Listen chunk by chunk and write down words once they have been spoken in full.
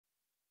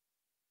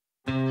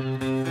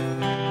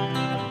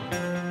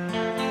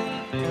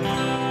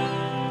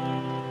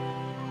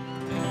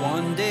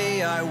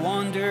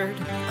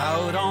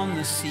out on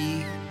the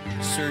sea,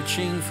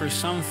 searching for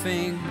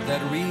something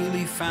that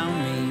really found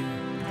me.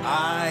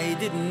 I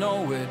didn't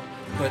know it,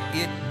 but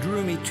it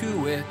drew me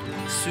to it.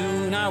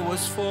 Soon I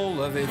was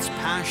full of its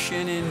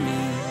passion in me.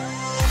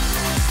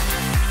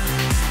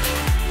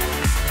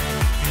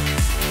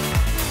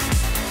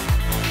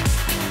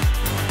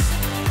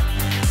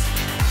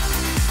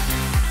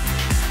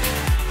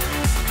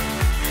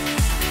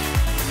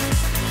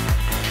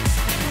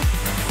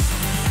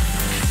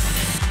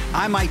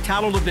 I'm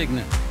Italo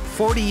Labignan.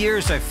 40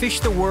 years I've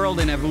fished the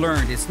world and have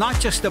learned it's not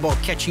just about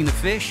catching the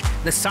fish,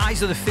 the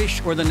size of the fish,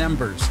 or the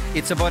numbers.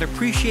 It's about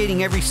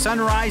appreciating every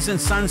sunrise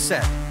and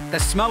sunset, the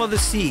smell of the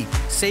sea,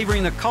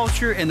 savoring the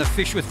culture and the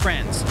fish with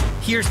friends.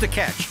 Here's the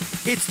catch.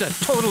 It's the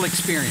total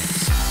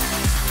experience.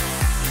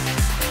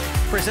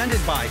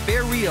 Presented by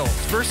Bear Reels,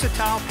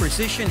 versatile,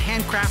 precision,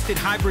 handcrafted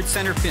hybrid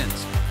center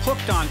pins.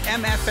 Hooked on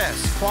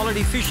MFS,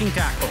 quality fishing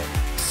tackle.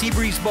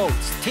 Seabreeze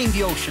boats, tame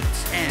the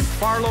oceans, and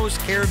Farlow's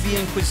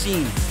Caribbean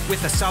cuisine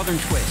with a southern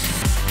twist.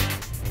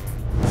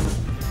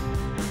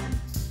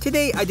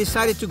 Today, I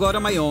decided to go out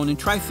on my own and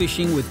try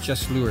fishing with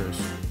just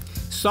lures.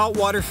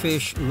 Saltwater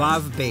fish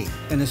love bait,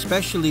 and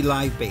especially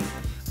live bait.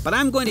 But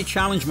I'm going to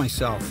challenge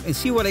myself and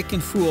see what I can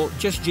fool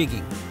just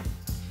jigging.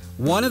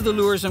 One of the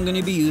lures I'm going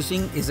to be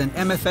using is an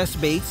MFS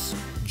Baits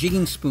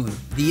jigging spoon.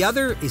 The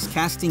other is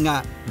casting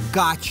a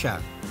gotcha.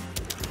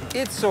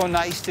 It's so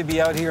nice to be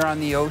out here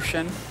on the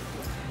ocean.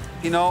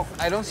 You know,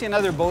 I don't see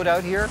another boat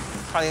out here.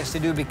 Probably has to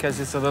do because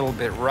it's a little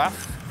bit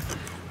rough.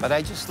 But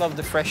I just love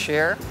the fresh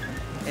air.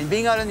 And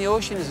being out in the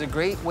ocean is a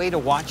great way to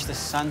watch the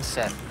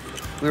sunset.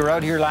 We were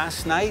out here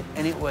last night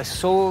and it was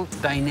so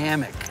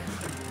dynamic.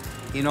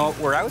 You know,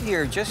 we're out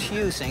here just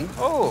using,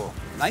 oh,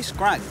 nice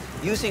grunt,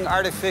 using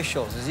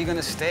artificials. Is he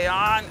gonna stay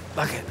on?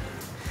 Look at,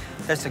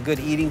 that's a good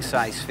eating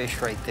size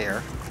fish right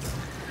there.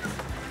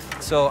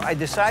 So I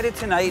decided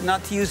tonight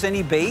not to use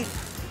any bait,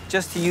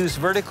 just to use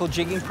vertical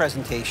jigging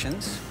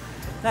presentations.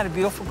 Isn't that a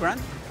beautiful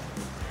grunt?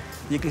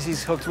 You can see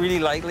he's hooked really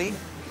lightly.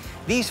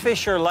 These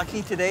fish are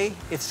lucky today.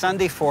 It's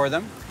Sunday for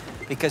them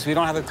because we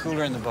don't have a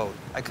cooler in the boat.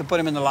 I could put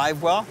them in the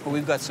live well, but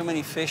we've got so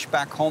many fish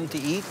back home to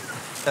eat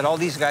that all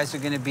these guys are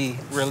gonna be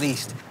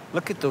released.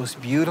 Look at those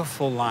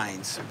beautiful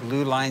lines,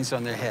 blue lines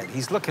on their head.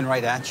 He's looking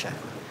right at you.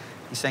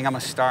 He's saying, I'm a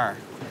star.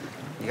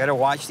 You gotta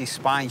watch these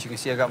spines. You can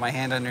see I've got my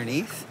hand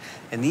underneath.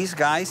 And these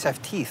guys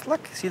have teeth.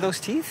 Look, see those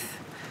teeth?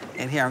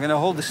 And here, I'm gonna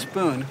hold the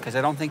spoon because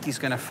I don't think he's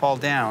gonna fall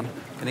down.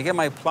 I'm gonna get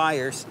my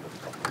pliers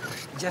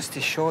just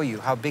to show you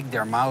how big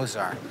their mouths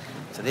are.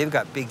 So they've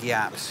got big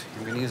yaps.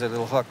 I'm gonna use a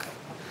little hook.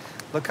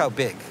 Look how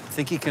big.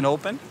 Think he can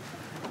open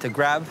to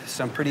grab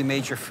some pretty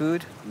major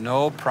food?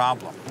 No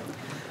problem.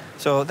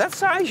 So that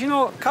size, you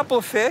know, a couple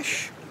of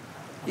fish,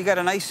 you got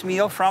a nice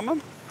meal from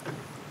them.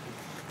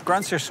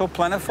 Grunts are so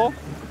plentiful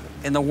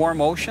in the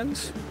warm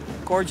oceans.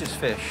 Gorgeous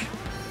fish.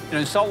 You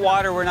know, in salt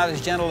water, we're not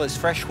as gentle as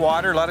fresh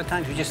water. A lot of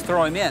times we just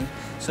throw them in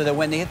so that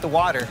when they hit the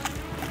water,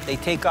 they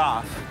take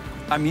off.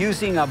 I'm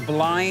using a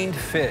blind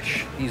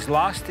fish. He's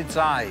lost its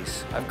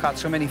eyes. I've caught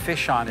so many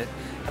fish on it.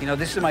 You know,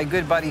 this is my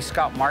good buddy,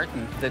 Scott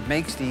Martin, that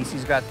makes these.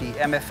 He's got the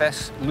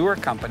MFS Lure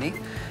Company,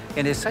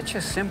 and it's such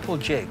a simple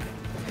jig.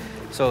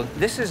 So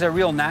this is a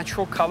real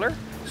natural color,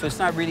 so it's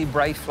not really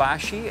bright,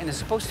 flashy, and it's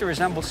supposed to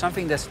resemble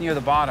something that's near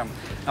the bottom.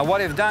 Now,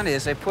 what I've done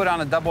is I put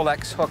on a double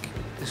X hook.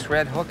 This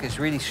red hook is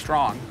really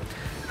strong.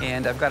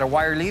 And I've got a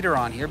wire leader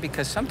on here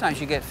because sometimes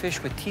you get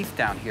fish with teeth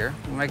down here.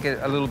 We might get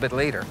it a little bit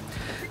later.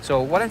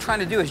 So what I'm trying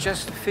to do is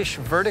just fish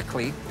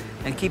vertically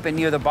and keep it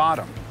near the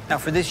bottom. Now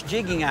for this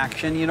jigging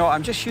action, you know,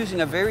 I'm just using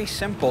a very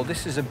simple,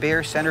 this is a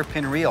Bear center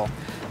pin reel.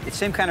 It's the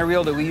same kind of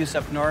reel that we use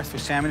up north for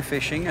salmon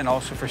fishing and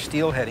also for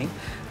steelheading.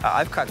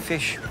 I've caught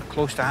fish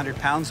close to 100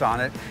 pounds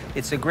on it.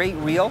 It's a great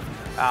reel.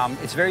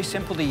 It's very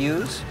simple to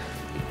use.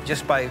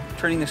 Just by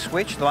turning the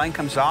switch, the line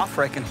comes off,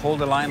 or I can hold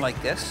the line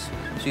like this.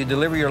 So you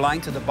deliver your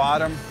line to the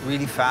bottom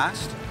really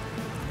fast.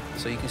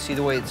 So you can see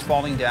the way it's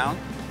falling down.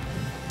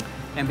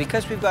 And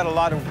because we've got a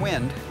lot of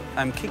wind,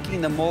 I'm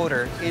kicking the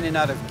motor in and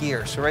out of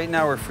gear. So right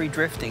now we're free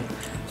drifting.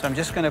 So I'm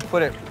just gonna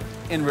put it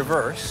in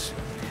reverse.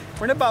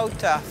 We're in about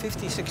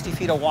 50, 60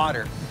 feet of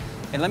water.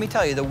 And let me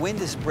tell you, the wind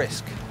is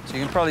brisk. So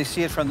you can probably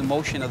see it from the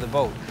motion of the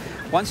boat.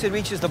 Once it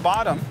reaches the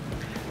bottom,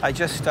 I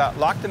just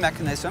lock the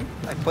mechanism.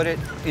 I put it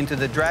into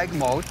the drag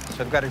mode.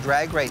 So I've got a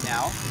drag right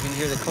now. You can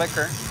hear the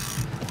clicker.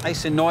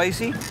 Nice and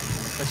noisy.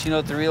 Lets you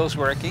know that the reel's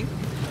working.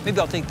 Maybe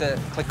I'll take the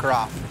clicker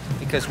off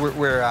because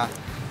we're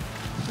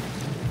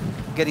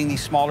getting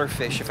these smaller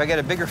fish. If I get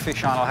a bigger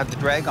fish on, I'll have the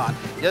drag on.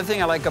 The other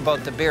thing I like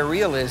about the Bear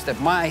reel is that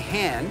my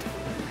hand,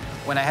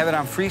 when I have it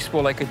on free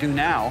spool like I do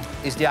now,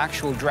 is the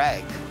actual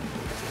drag.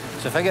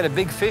 So if I get a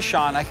big fish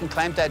on, I can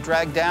clamp that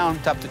drag down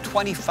to up to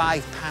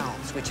 25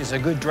 pounds, which is a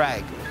good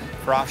drag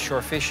for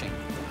offshore fishing.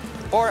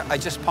 Or I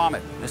just palm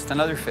it, missed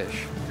another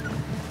fish.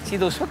 See,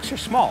 those hooks are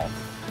small,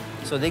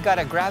 so they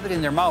gotta grab it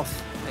in their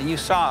mouth. And you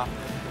saw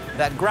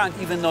that grunt,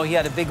 even though he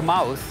had a big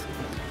mouth,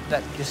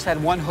 that just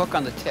had one hook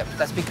on the tip.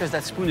 That's because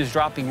that spoon is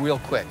dropping real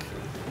quick.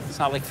 It's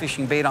not like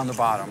fishing bait on the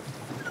bottom.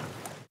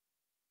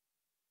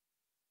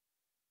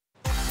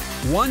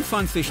 One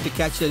fun fish to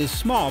catch that is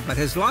small but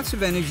has lots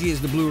of energy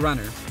is the blue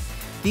runner.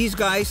 These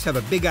guys have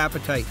a big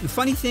appetite. The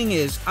funny thing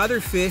is, other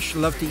fish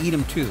love to eat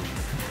them too.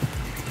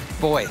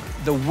 Boy,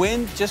 the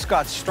wind just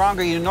got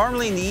stronger. You know,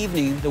 normally in the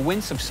evening, the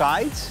wind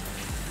subsides,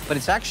 but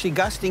it's actually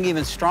gusting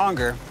even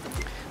stronger.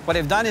 What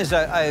I've done is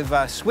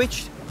I've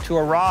switched to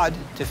a rod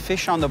to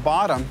fish on the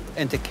bottom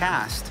and to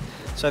cast.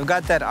 So I've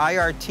got that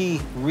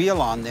IRT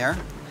reel on there,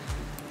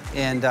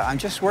 and I'm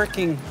just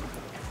working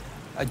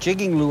a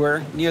jigging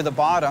lure near the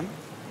bottom.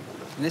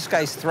 And this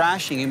guy's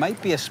thrashing. He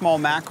might be a small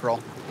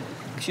mackerel,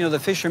 because you know the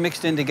fish are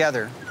mixed in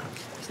together.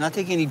 He's not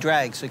taking any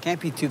drag, so it can't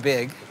be too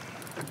big.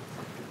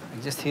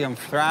 I just hear him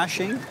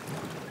thrashing.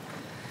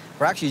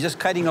 We're actually just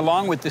kiting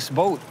along with this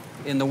boat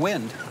in the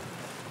wind.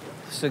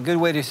 It's a good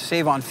way to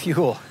save on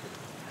fuel.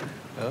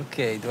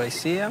 Okay, do I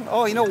see him?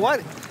 Oh, you know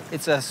what?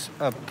 It's a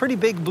pretty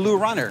big blue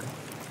runner.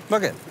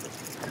 Look at it.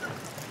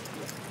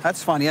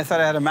 That's funny. I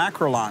thought I had a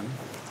mackerel on.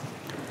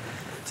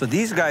 So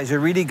these guys are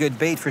really good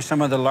bait for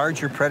some of the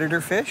larger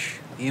predator fish.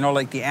 You know,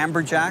 like the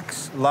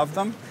amberjacks love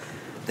them.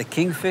 The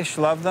kingfish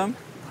love them.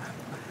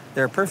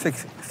 They're a perfect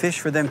fish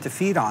for them to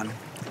feed on.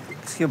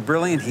 See how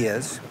brilliant he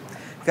is.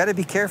 You've got to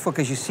be careful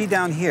because you see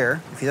down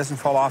here, if he doesn't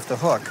fall off the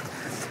hook,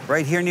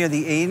 right here near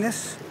the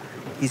anus,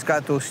 he's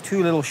got those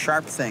two little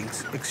sharp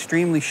things,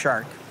 extremely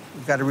sharp.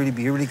 You've got to really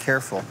be really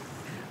careful.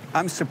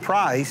 I'm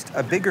surprised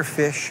a bigger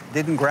fish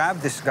didn't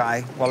grab this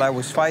guy while I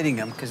was fighting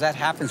him, because that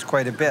happens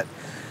quite a bit.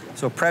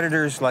 So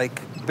predators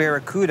like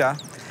barracuda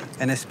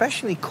and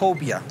especially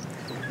cobia.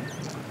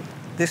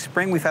 This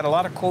spring we've had a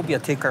lot of cobia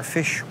take our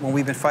fish when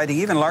we've been fighting,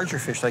 even larger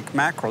fish like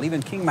mackerel,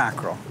 even king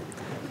mackerel.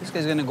 This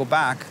guy's going to go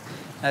back.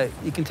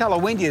 You can tell how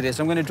windy it is.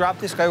 I'm going to drop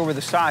this guy over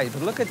the side,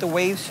 but look at the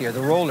waves here,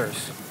 the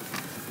rollers.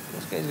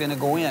 This guy's going to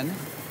go in.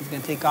 He's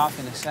going to take off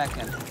in a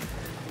second.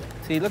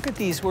 See, look at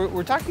these.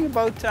 We're talking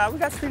about, we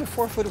got 3 to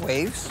 4 foot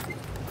waves.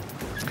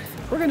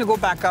 We're going to go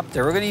back up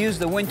there. We're going to use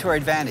the wind to our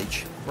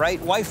advantage, right?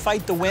 Why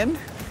fight the wind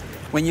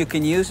when you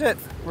can use it?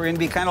 We're going to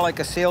be kind of like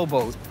a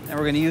sailboat, and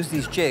we're going to use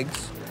these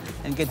jigs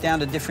and get down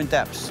to different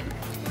depths.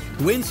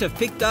 Winds have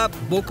picked up.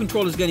 Boat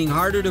control is getting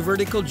harder to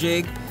vertical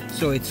jig,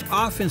 so it's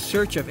off in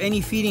search of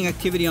any feeding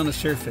activity on the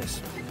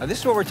surface. Now, this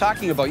is what we're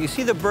talking about. You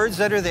see the birds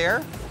that are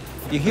there?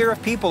 You hear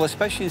of people,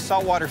 especially in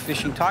saltwater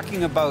fishing,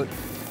 talking about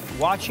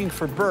watching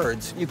for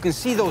birds. You can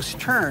see those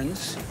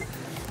turns.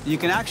 You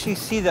can actually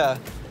see the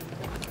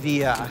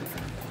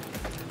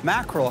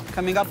mackerel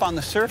coming up on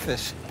the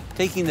surface,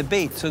 taking the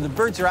bait. So the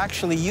birds are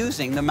actually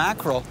using the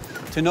mackerel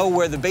to know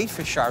where the bait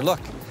fish are. Look,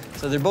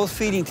 so they're both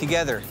feeding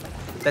together.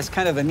 That's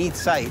kind of a neat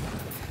sight.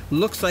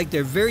 Looks like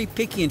they're very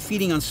picky and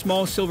feeding on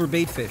small silver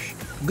bait fish.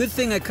 Good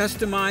thing I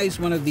customized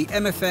one of the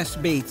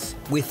MFS baits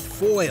with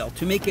foil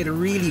to make it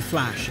really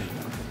flashy.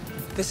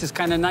 This is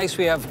kind of nice.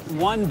 We have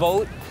one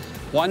boat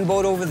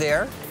over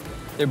there.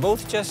 They're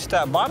both just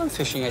bottom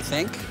fishing, I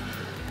think.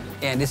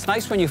 And it's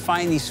nice when you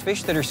find these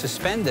fish that are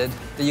suspended,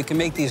 that you can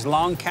make these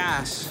long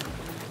casts,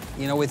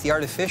 you know, with the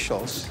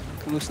artificials.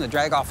 Can loosen the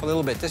drag off a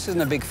little bit. This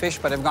isn't a big fish,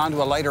 but I've gone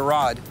to a lighter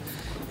rod.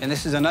 And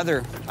this is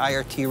another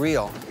IRT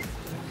reel.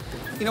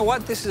 You know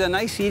what? This is a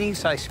nice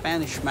eating-sized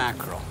Spanish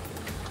mackerel.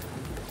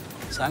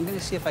 So I'm going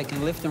to see if I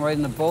can lift him right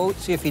in the boat,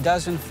 see if he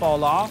doesn't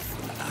fall off.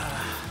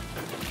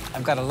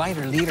 I've got a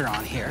lighter leader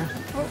on here.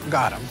 Oh,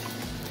 got him.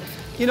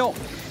 You know,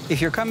 if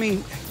you're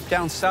coming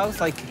down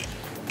south, like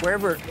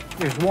wherever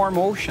there's warm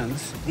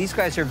oceans, these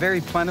guys are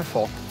very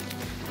plentiful.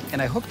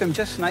 And I hooked them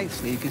just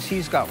nicely. You can see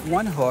he's got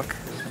one hook,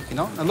 you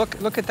know. Now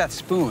look at that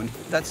spoon.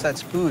 That's that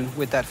spoon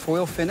with that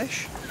foil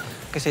finish.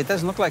 Because it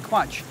doesn't look like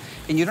much.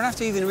 And you don't have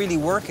to even really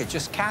work it.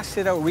 Just cast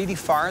it out really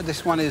far.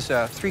 This one is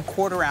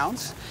 3/4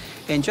 ounce.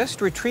 And just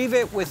retrieve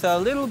it with a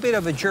little bit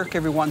of a jerk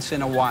every once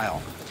in a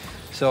while.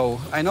 So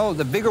I know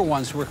the bigger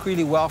ones work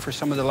really well for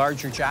some of the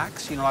larger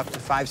jacks, you know, up to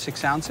 5,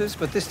 6 ounces.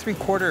 But this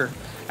 3/4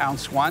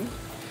 ounce one,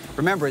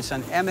 remember, it's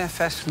an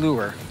MFS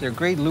lure. They're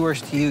great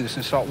lures to use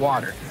in salt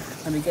water.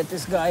 Let me get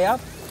this guy up.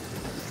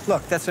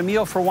 Look, that's a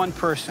meal for one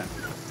person.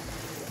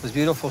 Those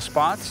beautiful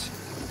spots.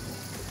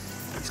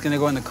 He's going to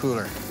go in the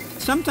cooler.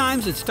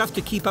 Sometimes it's tough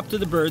to keep up to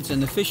the birds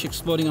and the fish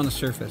exploding on the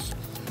surface.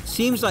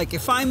 Seems like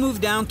if I move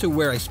down to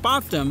where I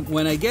spot them,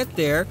 when I get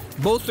there,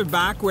 both are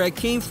back where I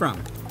came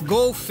from.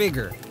 Go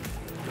figure.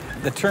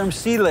 The term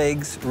sea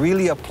legs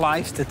really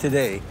applies to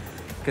today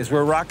because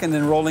we're rocking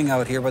and rolling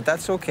out here, but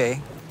that's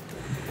okay.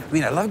 I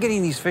mean, I love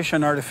getting these fish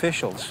on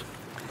artificials.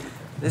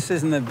 This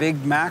isn't a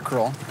big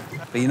mackerel,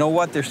 but you know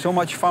what? They're so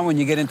much fun when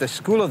you get into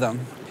school of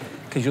them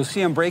because you'll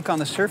see them break on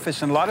the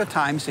surface, and a lot of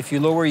times, if you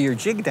lower your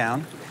jig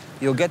down,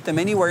 you'll get them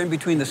anywhere in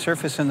between the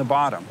surface and the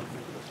bottom.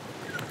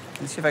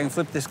 Let's see if I can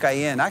flip this guy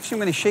in. Actually, I'm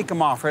going to shake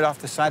him off right off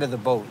the side of the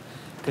boat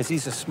because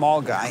he's a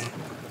small guy.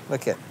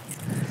 Look at,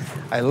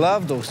 I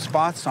love those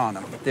spots on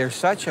him. They're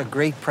such a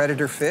great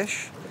predator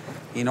fish,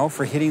 you know,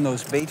 for hitting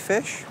those bait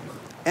fish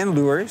and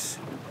lures.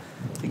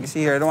 You can see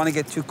here, I don't want to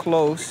get too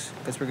close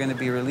because we're going to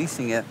be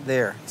releasing it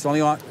there. It's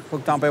only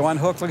hooked on by one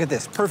hook. Look at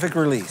this, perfect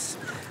release.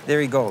 There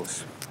he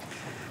goes.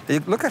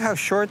 Look at how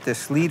short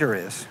this leader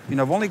is. You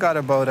know, I've only got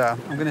about,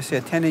 I'm going to say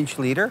a 10-inch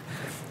leader.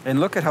 And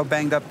look at how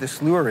banged up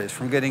this lure is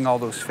from getting all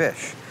those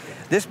fish.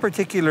 This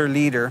particular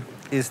leader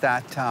is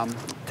that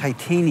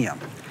titanium.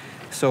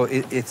 So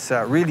it's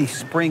really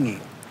springy.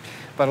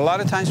 But a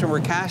lot of times when we're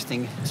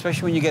casting,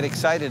 especially when you get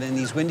excited in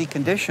these windy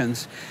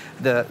conditions,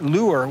 the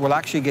lure will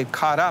actually get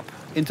caught up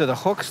into the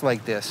hooks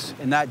like this,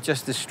 and that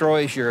just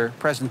destroys your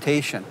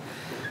presentation.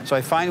 So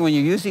I find when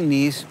you're using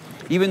these,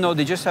 even though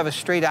they just have a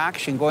straight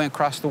action going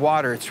across the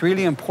water, it's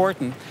really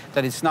important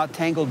that it's not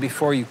tangled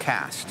before you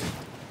cast.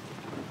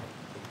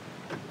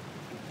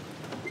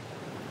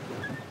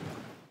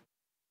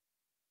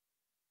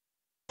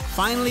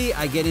 Finally,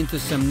 I get into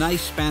some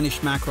nice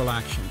Spanish mackerel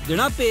action. They're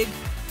not big,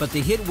 but they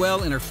hit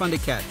well and are fun to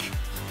catch.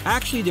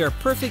 Actually, they're a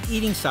perfect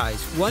eating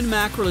size. One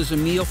mackerel is a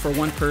meal for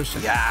one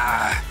person.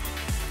 Yeah!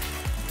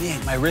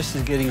 Man, my wrist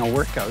is getting a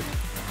workout.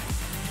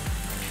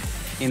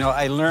 You know,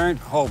 I learned,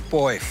 oh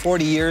boy,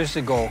 40 years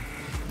ago,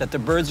 that the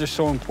birds are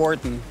so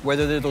important,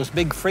 whether they're those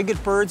big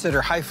frigate birds that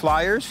are high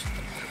flyers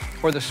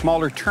or the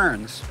smaller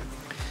terns.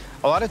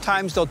 A lot of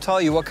times they'll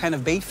tell you what kind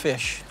of bait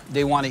fish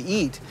they want to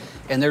eat,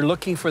 and they're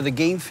looking for the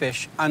game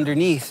fish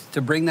underneath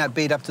to bring that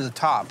bait up to the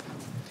top.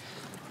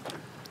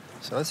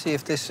 So let's see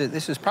if this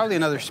is probably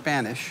another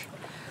Spanish.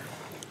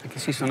 I can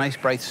see some nice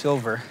bright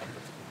silver.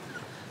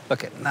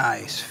 Look at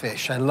nice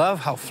fish. I love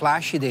how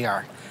flashy they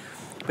are.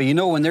 But you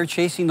know, when they're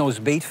chasing those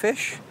bait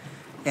fish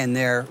and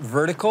they're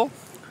vertical,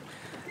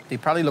 they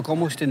probably look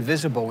almost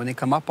invisible when they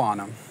come up on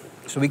them.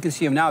 So we can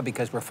see them now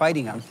because we're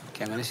fighting them.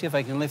 Okay, I'm gonna see if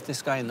I can lift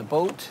this guy in the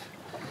boat.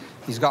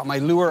 He's got my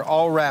lure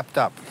all wrapped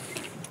up.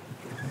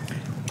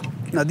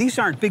 Now, these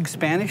aren't big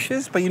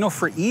Spanishes, but you know,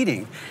 for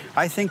eating,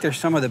 I think they're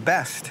some of the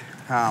best.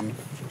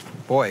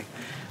 Boy,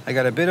 I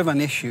got a bit of an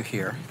issue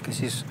here because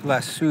he's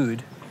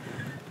lassoed.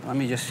 Let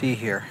me just see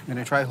here. I'm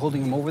gonna try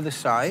holding him over the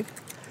side.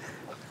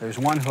 There's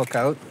one hook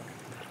out,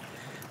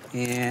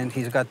 and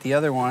he's got the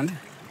other one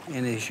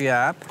in his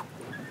yap.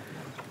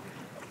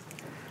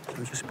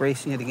 I'm just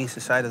bracing it against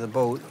the side of the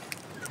boat.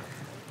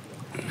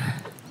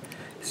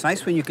 It's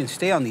nice when you can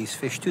stay on these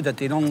fish too, that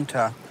they don't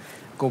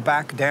go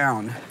back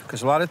down,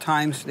 because a lot of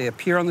times they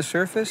appear on the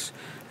surface,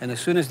 and as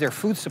soon as their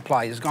food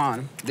supply is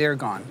gone, they're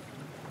gone.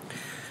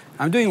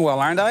 I'm doing well,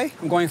 aren't I?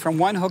 I'm going from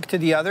one hook to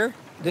the other.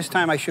 This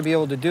time I should be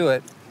able to do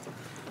it.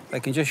 I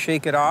can just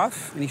shake it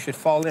off, and he should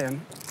fall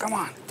in. Come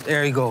on.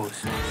 There he goes.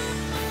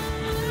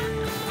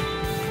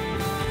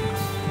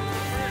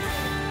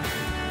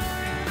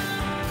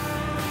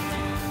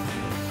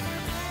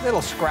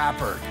 Little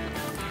scrapper.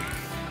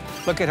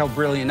 Look at how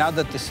brilliant. Now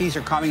that the seas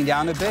are calming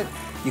down a bit,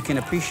 you can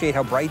appreciate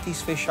how bright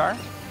these fish are.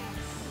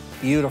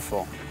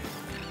 Beautiful.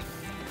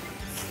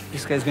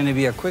 This guy's going to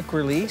be a quick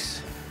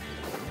release.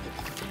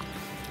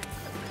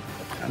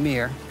 Come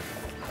here.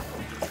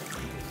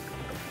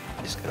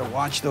 Just got to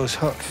watch those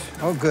hooks.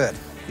 Oh, good.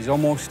 He's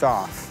almost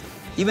off.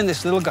 Even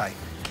this little guy.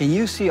 Can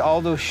you see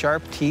all those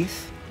sharp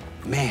teeth?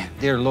 Man,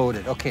 they're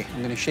loaded. Okay, I'm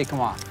going to shake them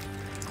off.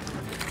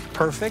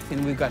 Perfect.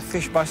 And we've got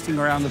fish busting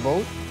around the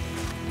boat.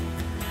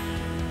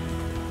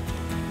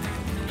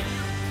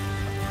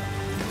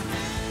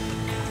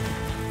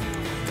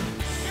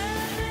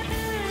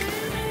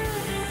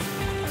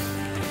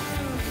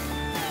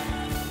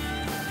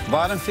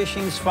 Bottom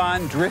fishing's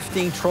fun,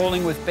 drifting,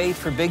 trolling with bait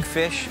for big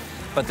fish,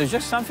 but there's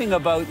just something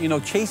about, you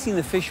know, chasing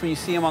the fish when you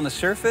see them on the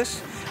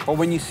surface or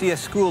when you see a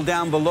school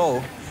down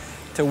below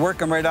to work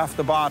them right off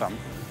the bottom.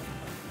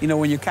 You know,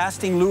 when you're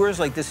casting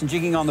lures like this and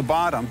jigging on the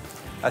bottom,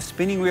 a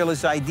spinning reel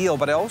is ideal,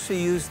 but I also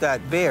use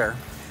that bear.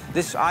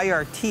 This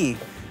IRT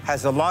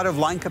has a lot of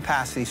line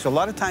capacity, so a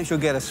lot of times you'll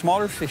get a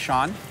smaller fish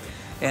on,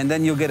 and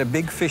then you'll get a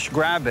big fish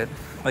grab it,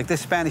 like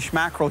this Spanish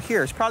mackerel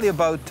here. It's probably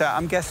about,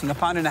 I'm guessing,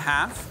 1.5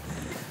 pounds.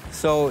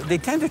 So they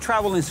tend to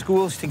travel in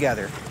schools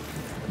together.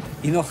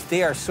 You know,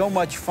 they are so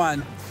much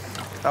fun.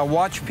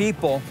 Watch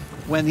people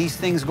when these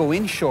things go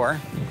inshore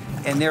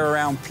and they're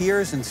around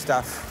piers and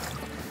stuff.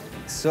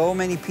 So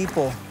many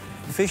people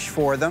fish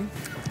for them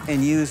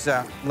and use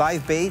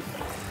live bait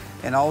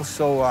and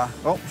also,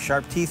 oh,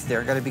 sharp teeth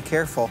there, gotta be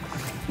careful.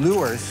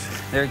 Lures,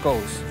 there it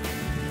goes.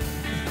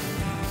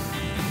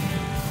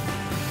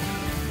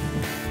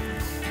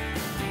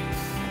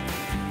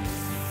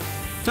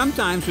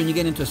 Sometimes when you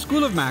get into a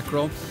school of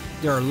mackerel,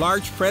 there are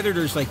large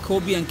predators like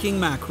cobia and king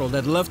mackerel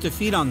that love to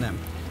feed on them.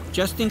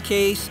 Just in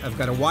case, I've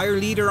got a wire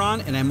leader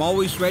on and I'm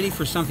always ready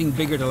for something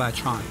bigger to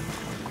latch on.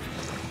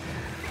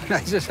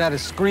 I just had a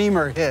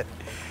screamer hit.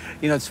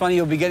 You know, it's funny,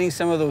 you'll be getting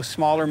some of those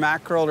smaller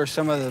mackerel or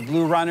some of the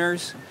blue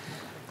runners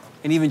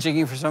and even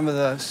jigging for some of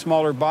the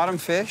smaller bottom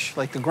fish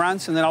like the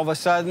grunts, and then all of a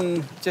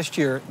sudden, just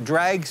your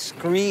drag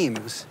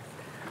screams.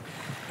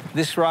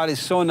 This rod is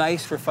so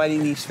nice for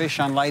fighting these fish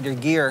on lighter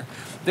gear.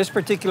 This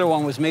particular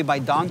one was made by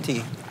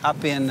Dante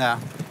up in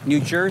New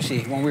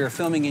Jersey when we were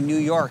filming in New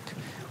York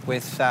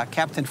with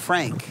Captain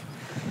Frank.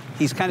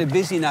 He's kind of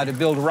busy now to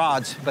build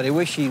rods, but I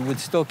wish he would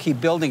still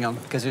keep building them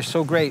because they're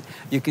so great.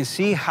 You can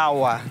see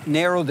how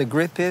narrow the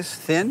grip is,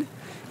 thin,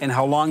 and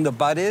how long the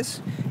butt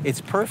is.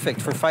 It's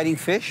perfect for fighting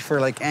fish, for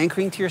like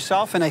anchoring to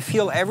yourself, and I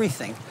feel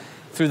everything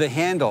through the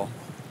handle.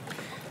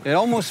 It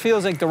almost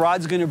feels like the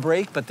rod's gonna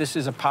break, but this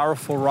is a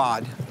powerful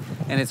rod.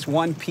 and it's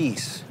 1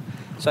 piece.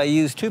 So I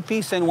use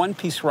 2-piece and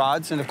 1-piece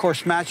rods, and of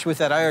course matched with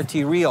that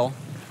IRT reel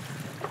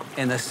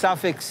and the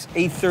Suffix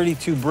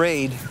 832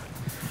 braid.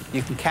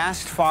 You can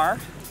cast far.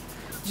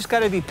 You just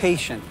got to be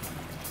patient.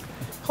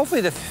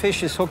 Hopefully the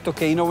fish is hooked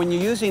okay. You know, when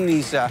you're using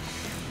these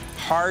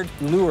hard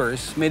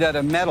lures made out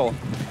of metal,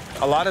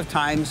 a lot of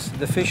times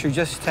the fish are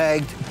just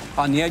tagged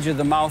on the edge of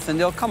the mouth and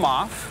they'll come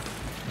off.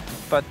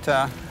 But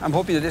I'm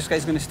hoping that this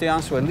guy's going to stay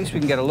on, so at least we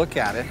can get a look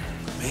at it.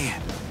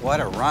 Man, what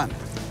a run.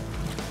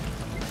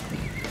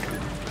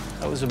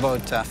 That was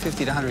about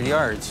 50 to 100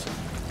 yards.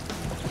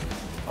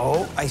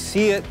 Oh, I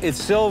see it.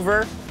 It's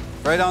silver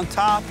right on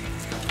top.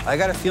 I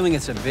got a feeling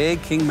it's a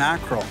big king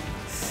mackerel.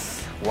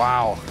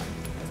 Wow.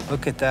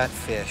 Look at that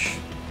fish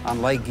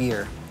on light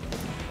gear.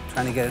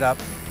 Trying to get it up.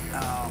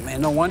 Oh,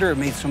 man, no wonder it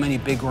made so many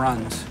big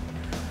runs.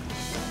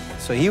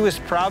 So he was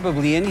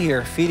probably in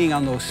here feeding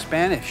on those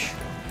Spanish.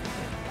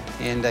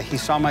 And he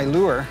saw my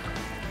lure.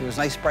 It was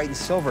nice, bright, and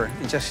silver,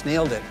 and just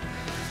nailed it.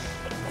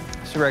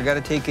 So I got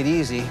to take it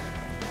easy.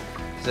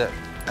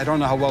 I don't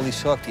know how well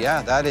he's hooked.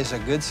 Yeah, that is a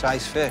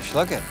good-sized fish.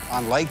 Look at,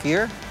 on light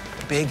gear,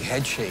 big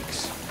head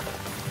shakes.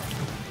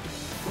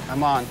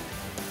 Come on.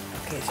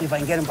 Okay, see if I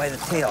can get him by the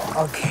tail.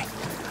 Okay.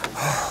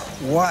 Oh,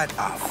 what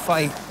a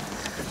fight.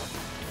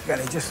 I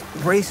gotta just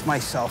brace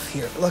myself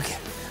here. Look at,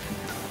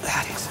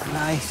 that is a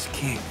nice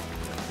king.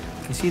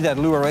 You can see that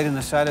lure right in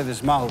the side of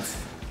his mouth.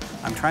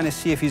 I'm trying to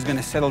see if he's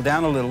gonna settle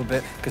down a little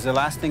bit, because the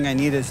last thing I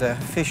need is a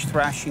fish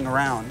thrashing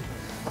around.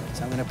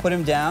 So I'm gonna put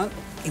him down.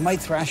 He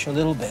might thrash a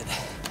little bit.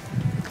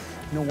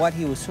 You know what?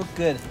 He was hooked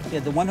good. He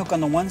had the one hook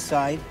on the one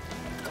side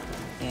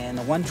and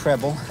the one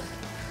treble.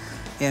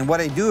 And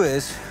what I do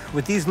is,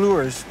 with these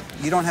lures,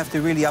 you don't have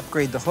to really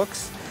upgrade the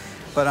hooks,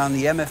 but on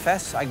the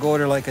MFS, I go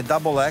to like a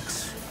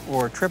XX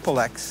or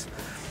XXX.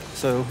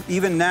 So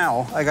even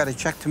now, I got to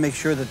check to make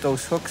sure that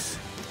those hooks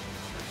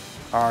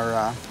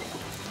are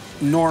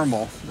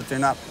normal, that they're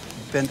not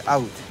bent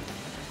out.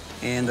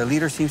 And the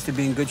leader seems to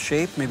be in good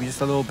shape, maybe just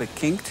a little bit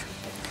kinked.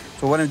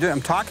 So what I'm doing,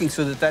 I'm talking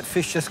so that that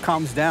fish just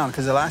calms down,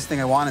 because the last thing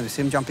I want is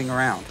him jumping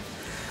around.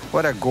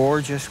 What a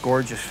gorgeous,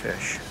 gorgeous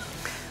fish.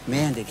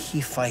 Man, did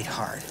he fight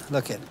hard.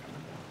 Look at it.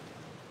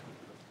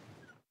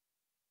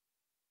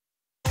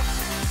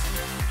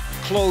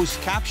 Closed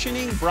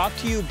captioning brought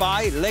to you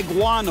by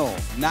Leguano,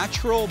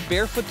 natural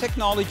barefoot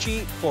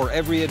technology for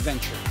every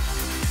adventure.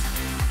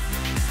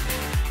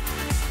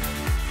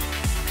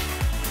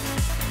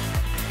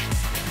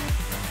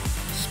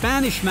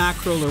 Spanish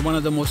mackerel are one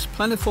of the most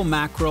plentiful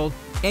mackerel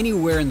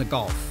anywhere in the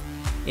Gulf.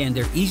 And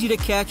they're easy to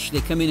catch,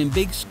 they come in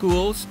big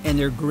schools, and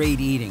they're great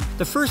eating.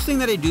 The first thing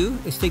that I do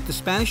is take the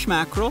Spanish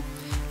mackerel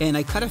and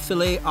I cut a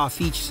fillet off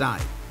each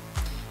side.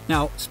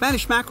 Now,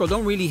 Spanish mackerel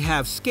don't really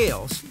have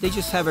scales, they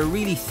just have a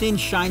really thin,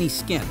 shiny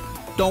skin.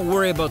 Don't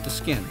worry about the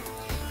skin.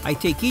 I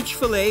take each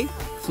fillet,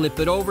 flip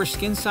it over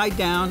skin side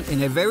down,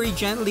 and I very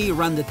gently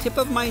run the tip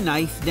of my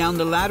knife down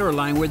the lateral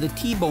line where the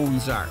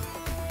T-bones are.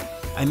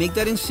 I make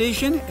that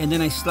incision, and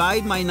then I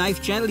slide my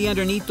knife gently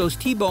underneath those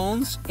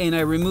T-bones, and I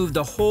remove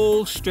the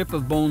whole strip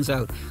of bones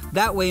out.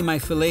 That way my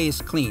fillet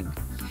is clean.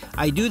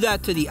 I do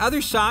that to the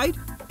other side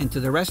and to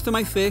the rest of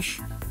my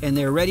fish, and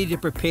they're ready to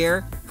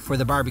prepare for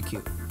the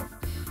barbecue.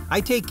 I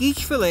take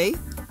each fillet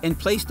and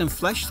place them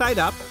flesh side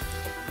up,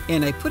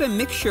 and I put a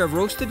mixture of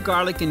roasted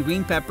garlic and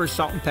green pepper,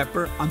 salt and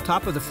pepper on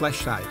top of the flesh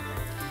side.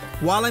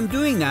 While I'm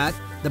doing that,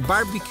 the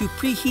barbecue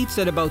preheats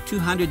at about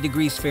 200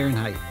 degrees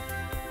Fahrenheit.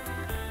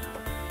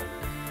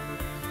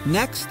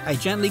 Next, I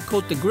gently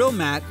coat the grill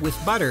mat with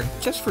butter,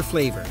 just for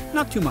flavor,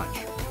 not too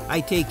much.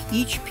 I take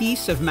each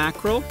piece of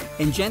mackerel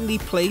and gently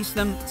place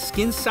them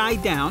skin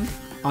side down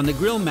on the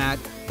grill mat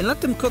and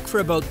let them cook for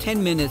about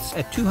 10 minutes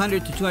at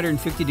 200 to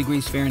 250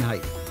 degrees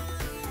Fahrenheit.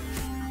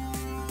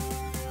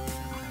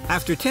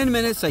 After 10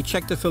 minutes, I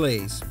check the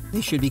fillets.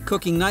 They should be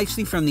cooking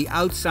nicely from the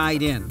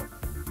outside in.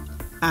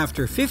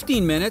 After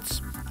 15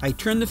 minutes, I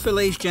turn the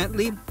fillets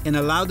gently and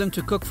allow them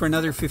to cook for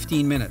another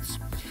 15 minutes.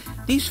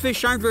 These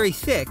fish aren't very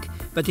thick,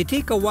 but they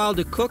take a while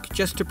to cook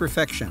just to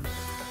perfection.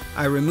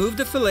 I remove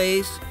the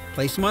fillets,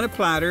 place them on a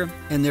platter,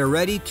 and they're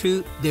ready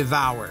to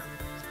devour.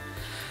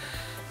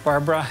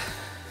 Barbara,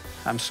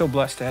 I'm so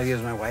blessed to have you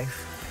as my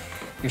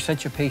wife. You're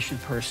such a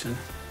patient person.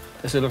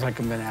 Does it look like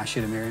I'm going to ask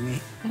you to marry me?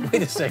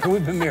 Wait a second,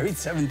 we've been married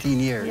 17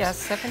 years. Yes,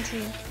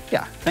 17.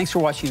 Yeah, thanks for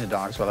watching the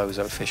dogs while I was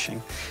out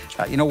fishing.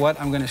 You know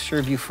what? I'm going to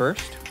serve you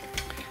first.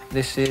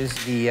 This is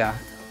the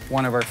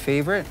one of our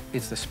favorite.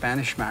 It's the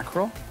Spanish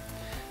mackerel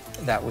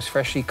that was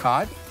freshly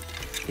caught.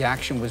 The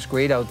action was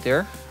great out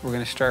there. We're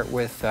going to start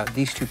with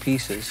these two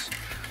pieces.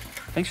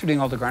 Thanks for doing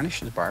all the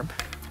garnishes, Barb,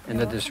 and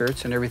the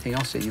desserts and everything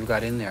else that you've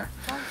got in there.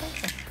 Oh,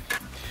 thank you.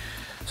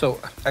 So,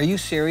 are you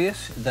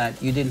serious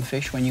that you didn't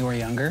fish when you were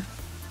younger?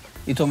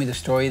 You told me the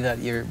story that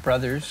your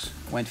brothers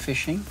went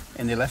fishing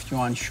and they left you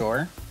on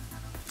shore.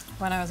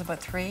 When I was about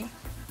 3.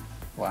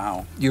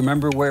 Wow. You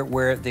remember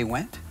where they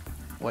went?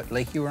 What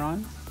lake you were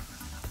on?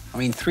 I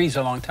mean, 3's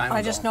a long time ago.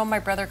 I just know my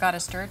brother got a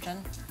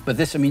sturgeon. But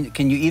this, I mean,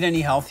 can you eat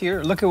any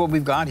healthier? Look at what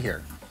we've got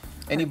here.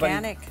 Anybody?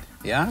 Organic.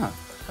 Yeah.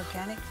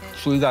 Organic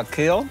fish. So we got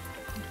kale,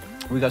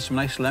 We got some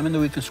nice lemon that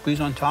we can squeeze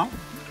on top.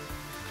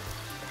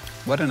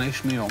 What a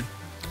nice meal.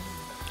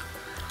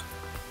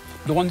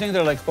 The one thing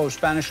that I like about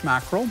Spanish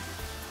mackerel,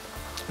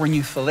 when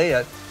you fillet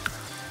it,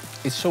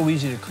 it's so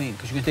easy to clean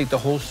because you can take the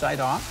whole side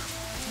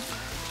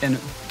off. And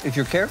if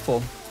you're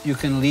careful, you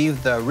can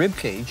leave the rib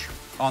cage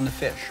on the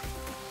fish.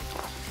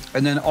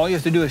 And then all you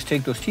have to do is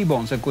take those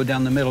T-bones that go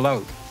down the middle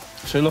out.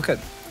 So look at,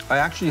 I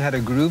actually had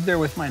a groove there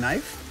with my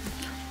knife,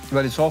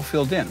 but it's all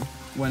filled in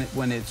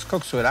when it's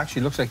cooked, so it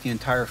actually looks like the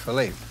entire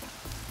fillet.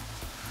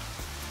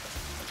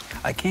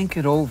 I can't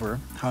get over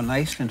how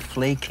nice and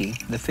flaky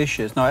the fish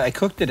is. Now, I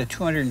cooked it at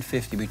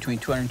 250, between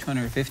 200 and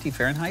 250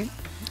 Fahrenheit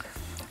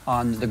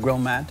on the grill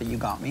mat that you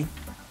got me.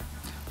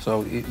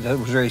 So that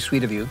was very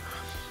sweet of you.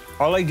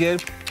 All I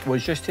did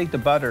was just take the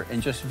butter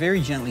and just very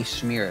gently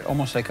smear it,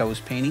 almost like I was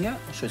painting it.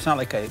 So it's not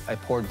like I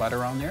poured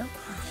butter on there.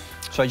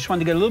 So I just wanted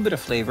to get a little bit of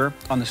flavor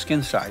on the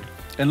skin side.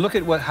 And look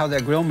at how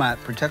that grill mat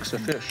protects the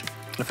fish.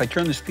 If I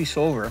turn this piece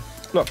over,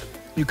 look,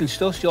 you can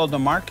still see all the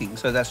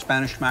markings of that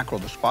Spanish mackerel,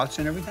 the spots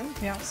and everything.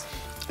 Yes.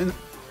 And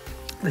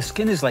the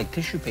skin is like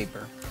tissue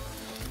paper.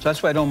 So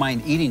that's why I don't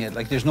mind eating it.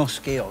 Like, there's no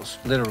scales,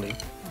 literally.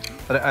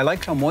 But I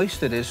like how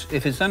moist it is.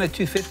 If it's done at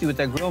 250 with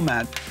that grill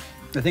mat,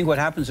 I think what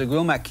happens, the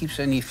grill mat keeps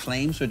any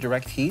flames or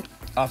direct heat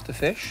off the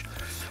fish.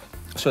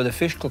 So the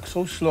fish cooks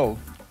so slow.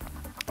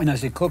 And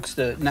as it cooks,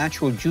 the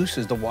natural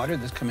juices, the water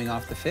that's coming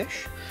off the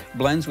fish,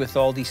 blends with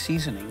all these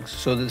seasonings.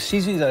 So the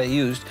seasoning that I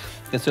used,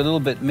 it's a little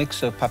bit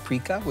mix of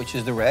paprika, which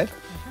is the red.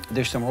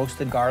 There's some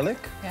roasted garlic.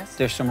 Yes.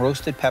 There's some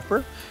roasted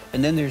pepper.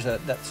 And then there's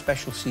that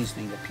special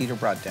seasoning that Peter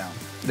brought down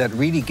that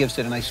really gives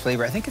it a nice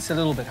flavor. I think it's a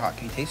little bit hot.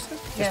 Can you taste it?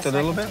 Yes, just a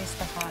little bit? Taste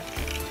the hot.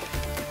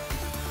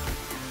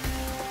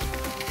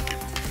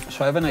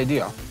 So I have an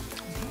idea.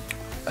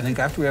 I think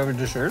after we have a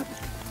dessert,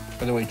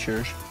 by the way,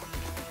 cheers,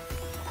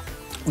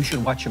 we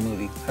should watch a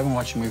movie. I haven't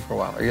watched a movie for a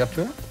while. Are you up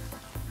to it?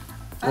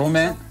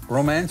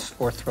 Romance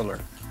or thriller?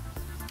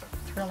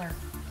 Thriller.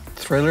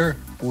 Thriller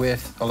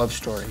with a love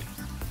story.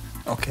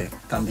 Okay,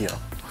 done deal.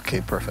 Okay,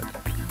 perfect.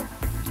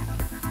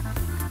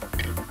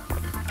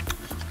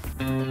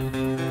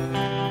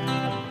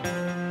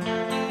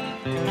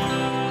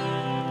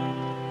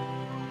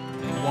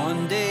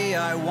 One day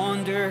I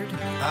wandered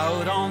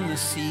out on the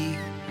sea,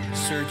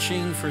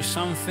 searching for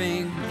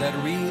something that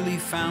really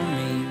found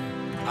me.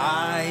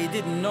 I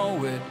didn't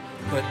know it,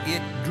 but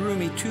it drew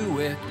me to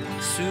it.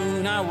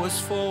 Soon I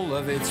was full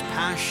of its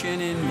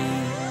passion in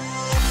me.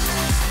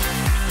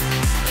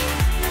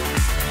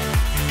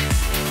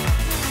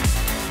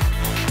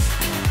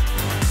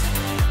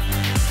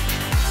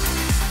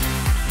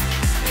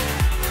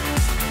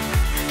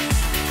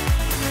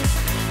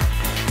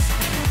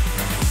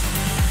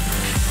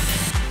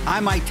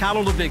 I'm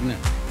Italo Labignan.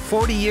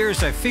 40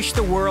 years I've fished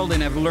the world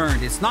and have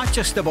learned it's not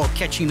just about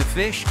catching the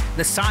fish,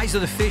 the size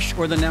of the fish,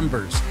 or the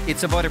numbers.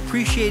 It's about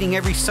appreciating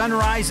every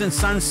sunrise and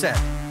sunset,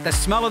 the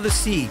smell of the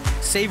sea,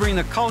 savoring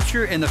the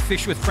culture and the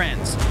fish with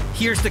friends.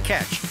 Here's the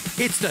catch.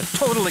 It's the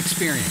total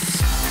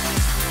experience.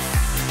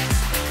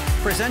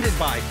 Presented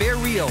by Bear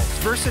Reels,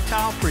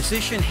 versatile,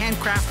 precision,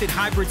 handcrafted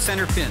hybrid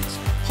center pins.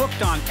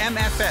 Hooked on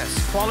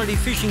MFS, quality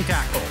fishing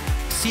tackle.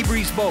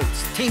 Seabreeze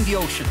boats, tame the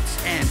oceans,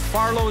 and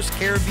Farlow's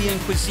Caribbean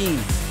cuisine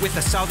with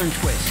a southern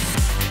twist.